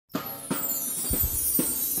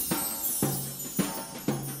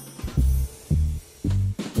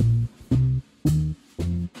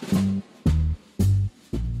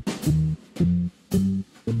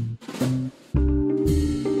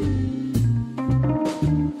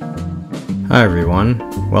Hi everyone,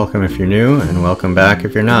 welcome if you're new and welcome back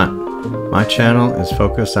if you're not. My channel is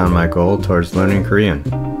focused on my goal towards learning Korean.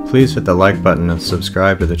 Please hit the like button and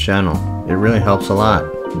subscribe to the channel. It really helps a lot.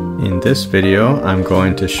 In this video, I'm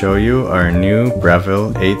going to show you our new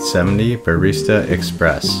Breville 870 Barista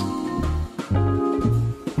Express.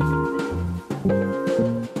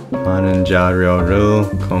 많은 자료를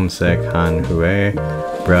검색한 후에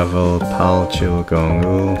Breville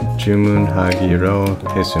 870을 주문하기로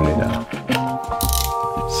했습니다.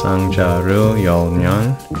 상자를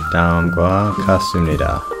열면 다음과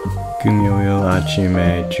같습니다. 금요일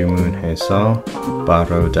아침에 주문해서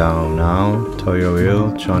바로 다음 날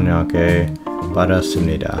토요일 저녁에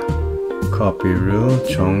받았습니다. 커피를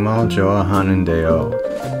정말 좋아하는데요.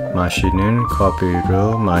 마시는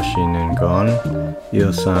커피를 마시는 건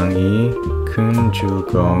일상이 큰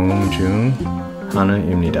즐거움 중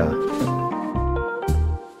하나입니다.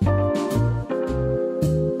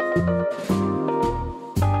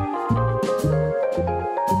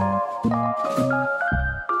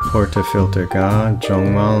 포트필터가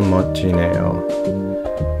정말 멋지네요.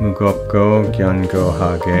 무겁고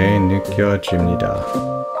견고하게 느껴집니다.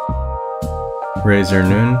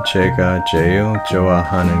 레이저는 제가 제일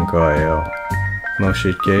좋아하는 거예요.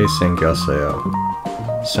 멋있게 생겼어요.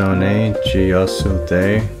 손에 쥐었을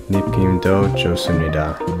때 느낌도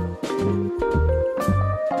좋습니다.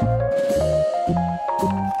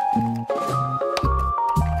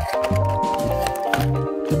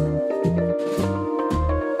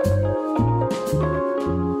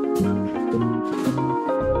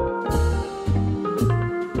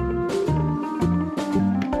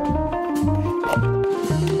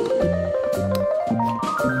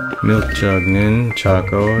 밀적은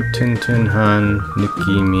작고 튼튼한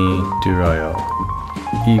느낌이 들어요.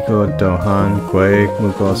 이것 또한 꽤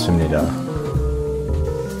무겁습니다.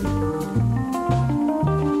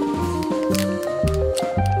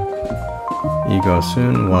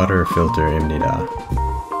 이것은 water filter입니다.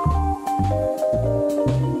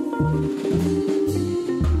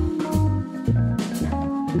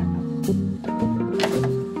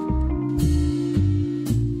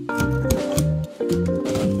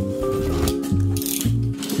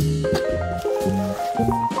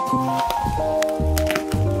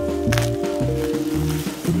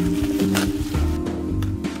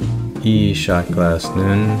 이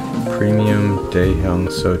샷글라스는 프리미엄 대형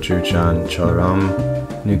소주잔처럼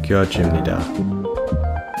느껴집니다.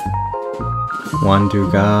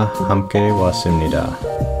 완두가 함께 왔습니다.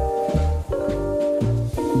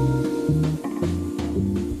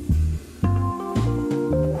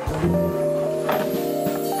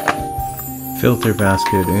 필터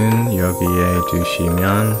바스켓은 여기에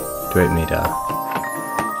두시면 됩니다.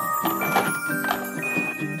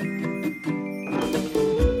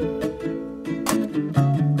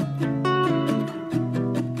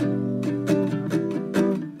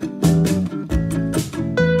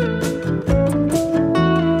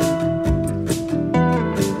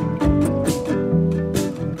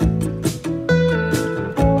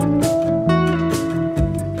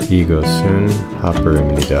 이것은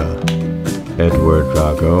하퍼입니다.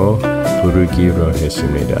 에드워드라고 부르기로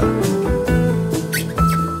했습니다.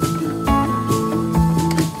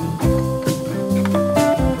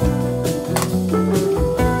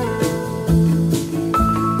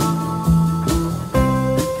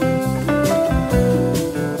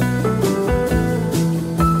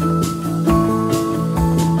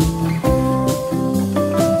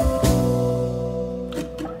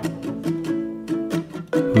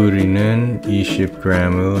 우리는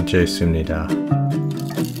 20g을 쟀습니다.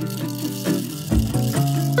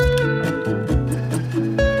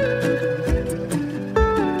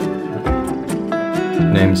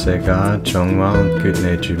 냄새가 정말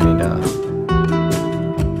끝내줍니다.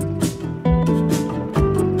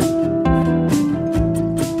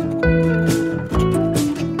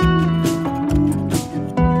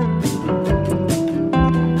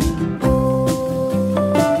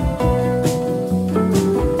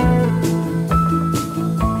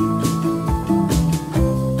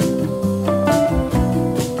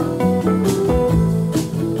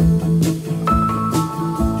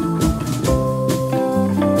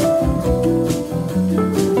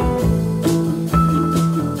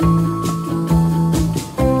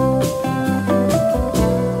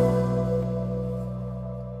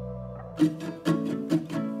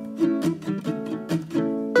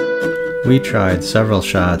 We tried several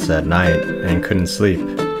shots at night and couldn't sleep.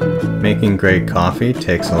 Making great coffee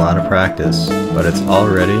takes a lot of practice, but it's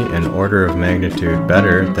already an order of magnitude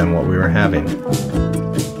better than what we were having.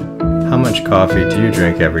 How much coffee do you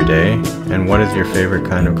drink every day, and what is your favorite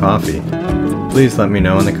kind of coffee? Please let me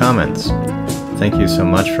know in the comments. Thank you so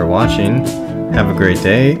much for watching. Have a great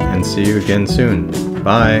day and see you again soon.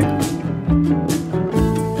 Bye!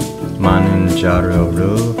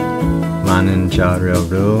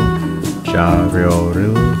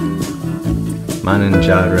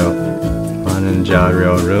 많은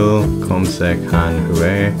자료를 검색한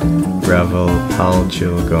후에 Breville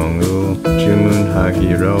 870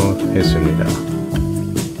 주문하기로 했습니다.